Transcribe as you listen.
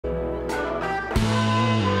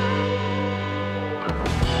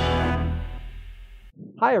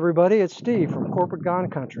Hi everybody, it's Steve from Corporate Gone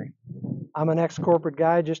Country. I'm an ex-corporate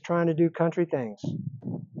guy just trying to do country things.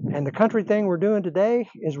 And the country thing we're doing today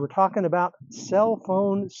is we're talking about cell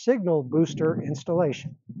phone signal booster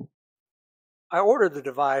installation. I ordered the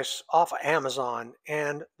device off of Amazon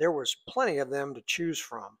and there was plenty of them to choose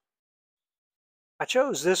from. I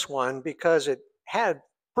chose this one because it had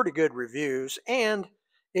pretty good reviews and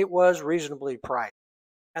it was reasonably priced.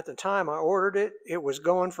 At the time I ordered it, it was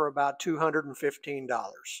going for about $215.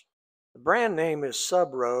 The brand name is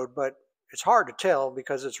Subroad, but it's hard to tell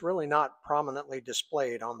because it's really not prominently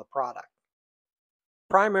displayed on the product.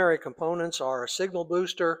 Primary components are a signal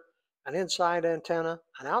booster, an inside antenna,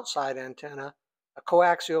 an outside antenna, a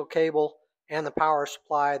coaxial cable, and the power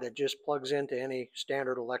supply that just plugs into any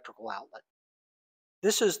standard electrical outlet.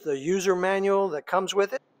 This is the user manual that comes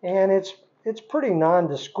with it. And it's pretty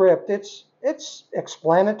nondescript. It's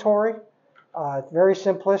explanatory. It's very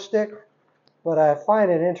simplistic. But I find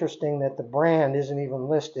it interesting that the brand isn't even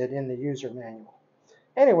listed in the user manual.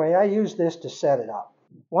 Anyway, I use this to set it up.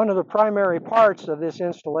 One of the primary parts of this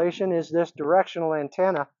installation is this directional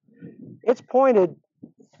antenna. It's pointed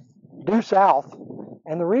due south,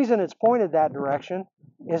 and the reason it's pointed that direction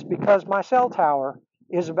is because my cell tower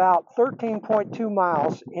is about 13.2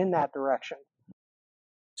 miles in that direction.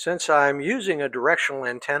 Since I'm using a directional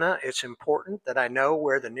antenna, it's important that I know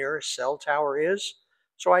where the nearest cell tower is.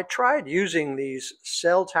 So I tried using these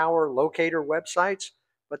cell tower locator websites,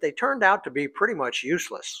 but they turned out to be pretty much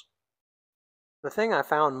useless. The thing I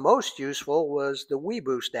found most useful was the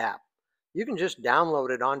WeBoost app. You can just download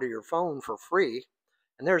it onto your phone for free,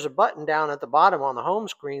 and there's a button down at the bottom on the home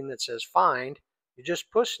screen that says Find. You just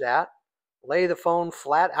push that, lay the phone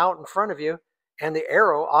flat out in front of you, and the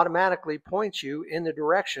arrow automatically points you in the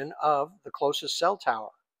direction of the closest cell tower.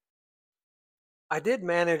 I did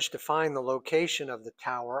manage to find the location of the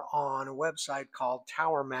tower on a website called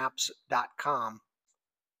towermaps.com.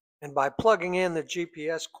 And by plugging in the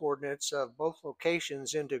GPS coordinates of both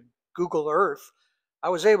locations into Google Earth, I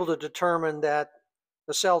was able to determine that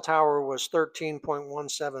the cell tower was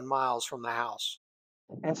 13.17 miles from the house.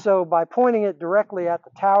 And so by pointing it directly at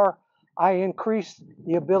the tower, I increased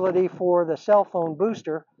the ability for the cell phone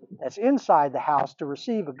booster that's inside the house to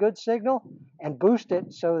receive a good signal and boost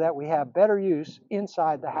it so that we have better use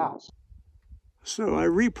inside the house. So I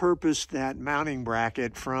repurposed that mounting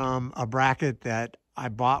bracket from a bracket that I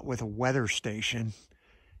bought with a weather station,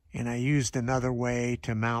 and I used another way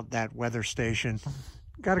to mount that weather station.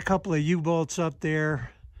 Got a couple of U-bolts up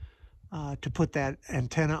there to put that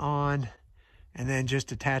antenna on, and then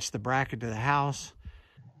just attach the bracket to the house.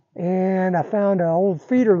 And I found an old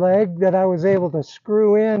feeder leg that I was able to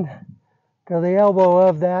screw in to the elbow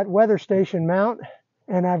of that weather station mount.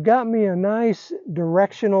 And I've got me a nice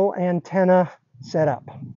directional antenna set up.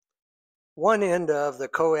 One end of the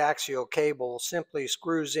coaxial cable simply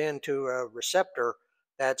screws into a receptor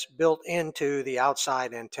that's built into the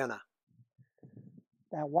outside antenna.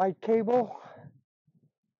 That white cable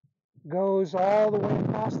goes all the way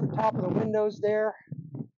across the top of the windows there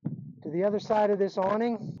to the other side of this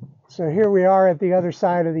awning. So here we are at the other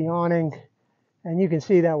side of the awning, and you can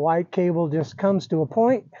see that white cable just comes to a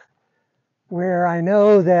point where I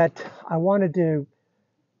know that I wanted to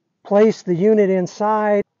place the unit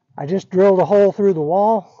inside. I just drilled a hole through the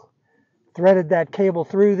wall, threaded that cable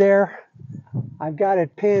through there. I've got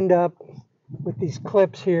it pinned up with these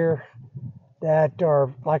clips here that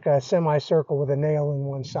are like a semicircle with a nail in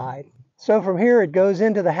one side. So from here it goes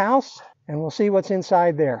into the house, and we'll see what's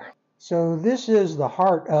inside there. So this is the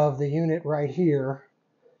heart of the unit right here.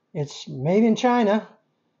 It's made in China,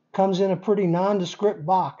 comes in a pretty nondescript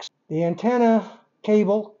box. The antenna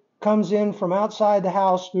cable comes in from outside the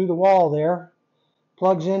house through the wall there,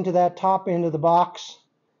 plugs into that top end of the box,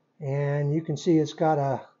 and you can see it's got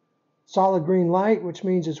a solid green light, which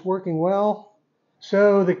means it's working well.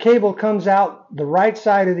 So the cable comes out the right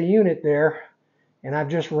side of the unit there, and I've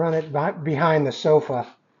just run it behind the sofa.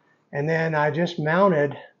 And then I just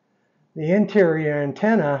mounted the interior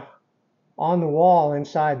antenna on the wall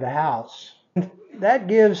inside the house. That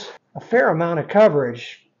gives a fair amount of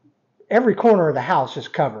coverage. Every corner of the house is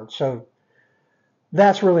covered, so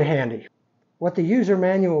that's really handy. What the user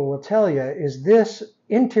manual will tell you is this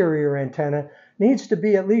interior antenna needs to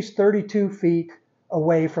be at least 32 feet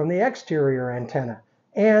away from the exterior antenna,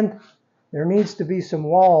 and there needs to be some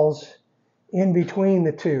walls in between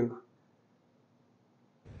the two.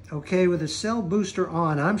 Okay, with the cell booster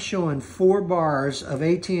on, I'm showing 4 bars of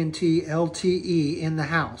AT&T LTE in the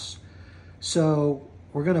house. So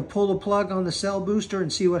we're going to pull the plug on the cell booster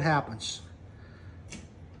and see what happens.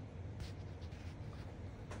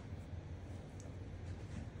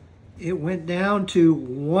 it went down to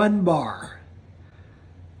 1 bar.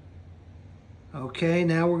 Okay,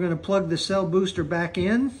 now we're going to plug the cell booster back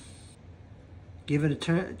in. Give it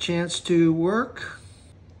a chance to work.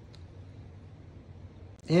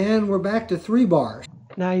 And we're back to 3 bars.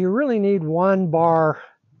 Now you really need 1 bar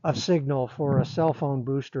of signal for a cell phone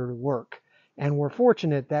booster to work. And we're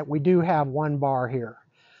fortunate that we do have 1 bar here.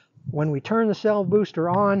 When we turn the cell booster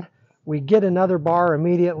on, we get another bar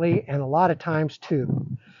immediately, and a lot of times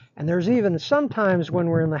 2. And there's even sometimes when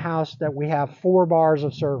we're in the house that we have 4 bars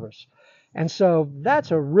of service. And so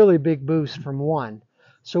that's a really big boost from 1.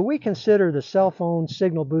 So we consider the cell phone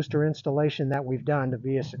signal booster installation that we've done to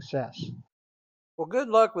be a success. Well, good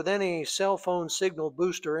luck with any cell phone signal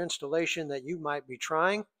booster installation that you might be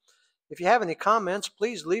trying. If you have any comments,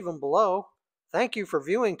 please leave them below. Thank you for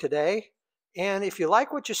viewing today. And if you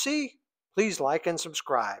like what you see, please like and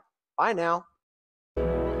subscribe. Bye now.